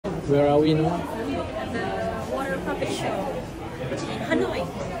Where are we now? The water puppet show in Hanoi.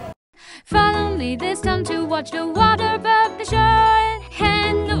 Follow me this time to watch the water puppet show in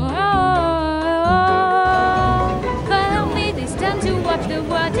Hanoi. Follow me this time to watch the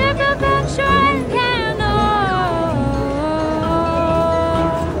water puppet show in Hanoi.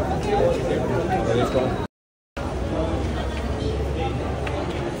 Let's go.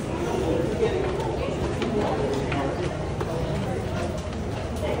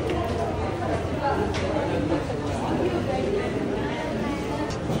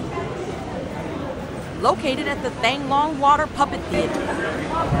 Located at the Thang Long Water Puppet Theater.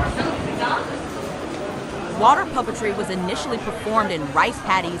 Water puppetry was initially performed in rice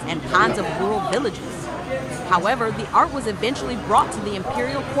paddies and ponds of rural villages. However, the art was eventually brought to the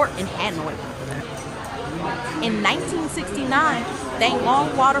Imperial Court in Hanoi. In 1969, Thang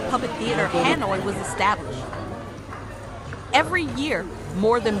Long Water Puppet Theater, Hanoi was established. Every year,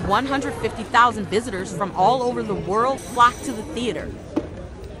 more than 150,000 visitors from all over the world flock to the theater.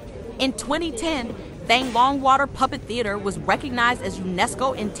 In 2010, Thang Long Water Puppet Theater was recognized as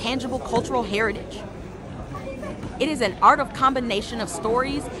UNESCO Intangible Cultural Heritage. It is an art of combination of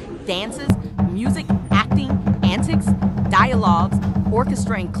stories, dances, music, acting, antics, dialogues,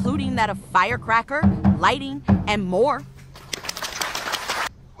 orchestra including that of firecracker, lighting, and more.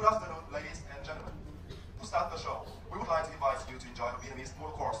 Good afternoon, ladies and gentlemen. To start the show, we would like to invite you to enjoy the Vietnamese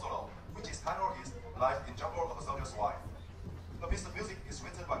monochord solo, which is Hanoi Live in Jungle of a Soldier's Wife. The piece of music is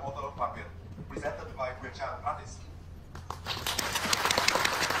written by author Hoàng Việt, presented by Nguyễn Trang artist.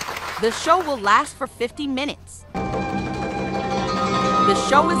 The show will last for 50 minutes. The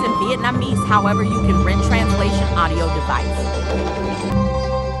show is in Vietnamese, however, you can rent translation audio device.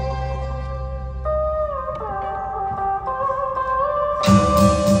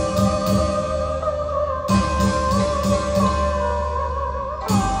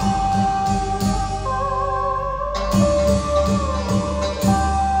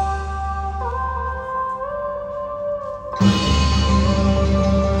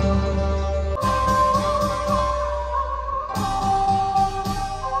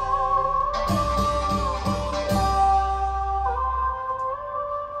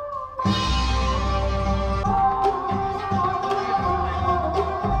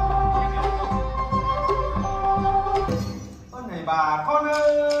 Bà con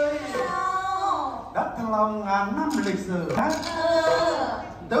ơi, đất Thăng Long ngàn năm lịch sử hát,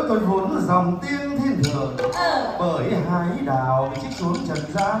 tớ tuần vốn dòng tiếng thiên đường, bởi hai đào trích xuống trần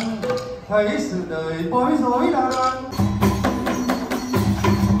gian, thấy sự đời bối rối đa đoan.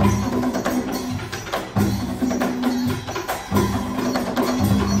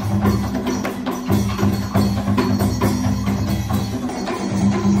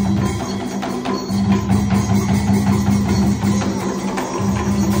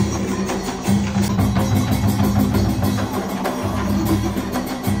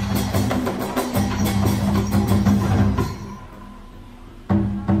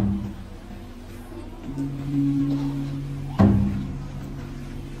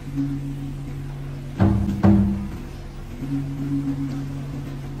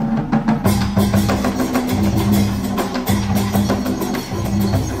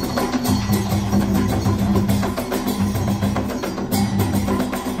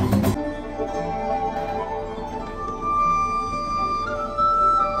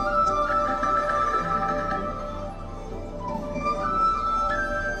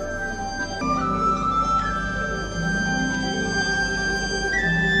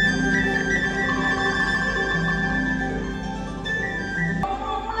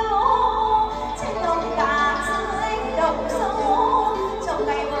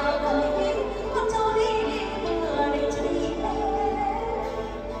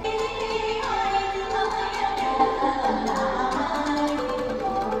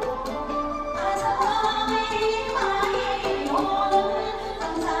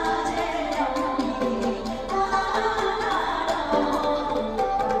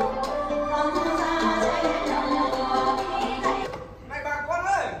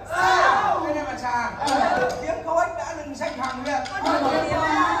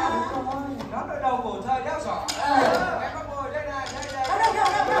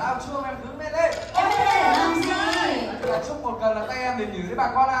 Chúc một cần là tay em liền nhử với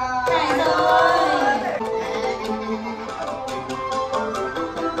bà con à.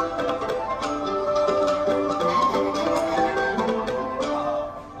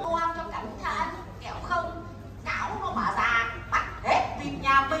 Ngoan cho cẩn thận, kẻo không cáo nó mà ra bắt hết vịt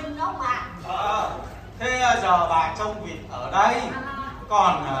nhà mình không mà. Thế giờ bà trông vịt ở đây,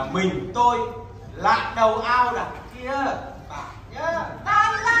 còn mình tôi lại đầu ao đằng kia bà nhá.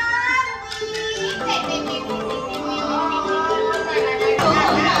 Con la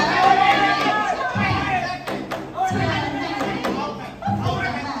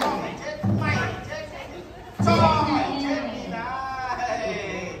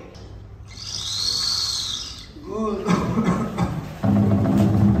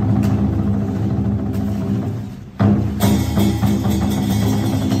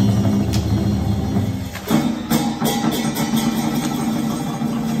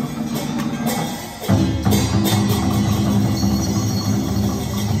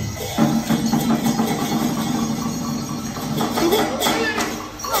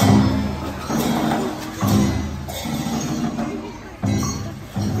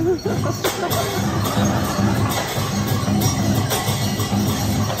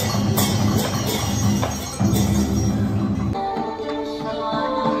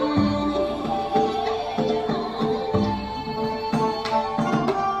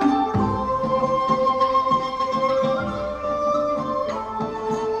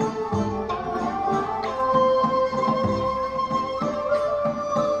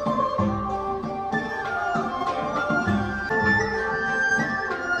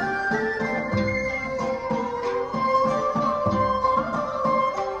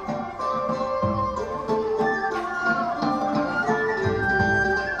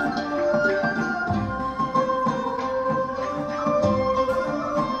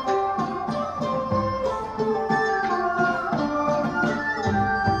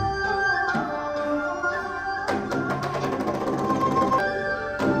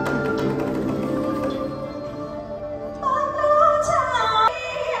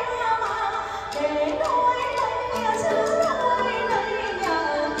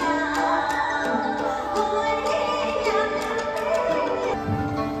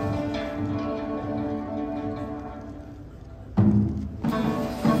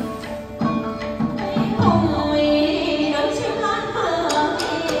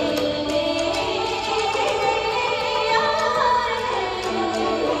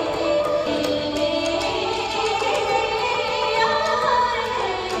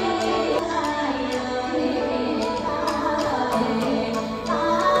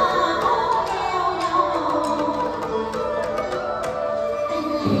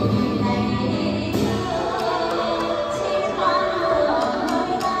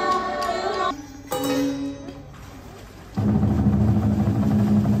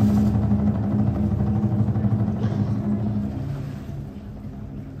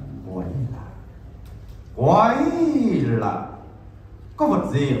Quái lạ, có vật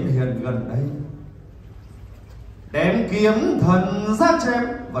gì hiện gần đây? Đem kiếm thần ra chém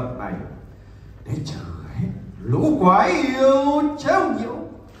vật này để trừ hết lũ quái yêu trêu nhiễu.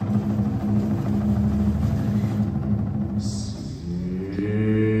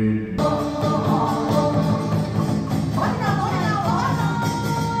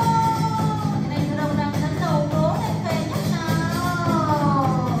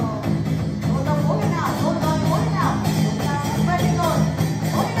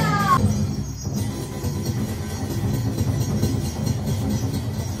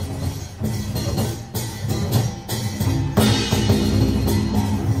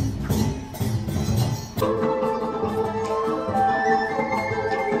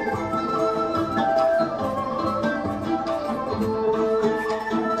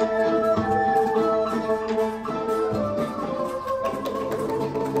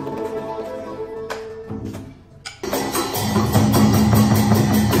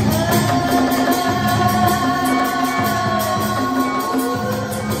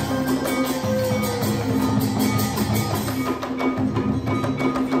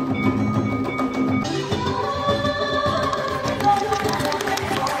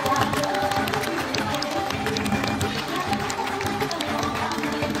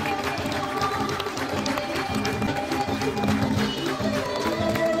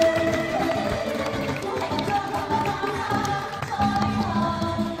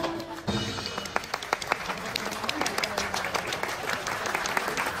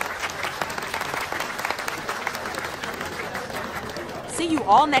 See you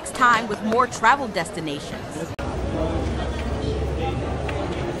all next time with more travel destinations.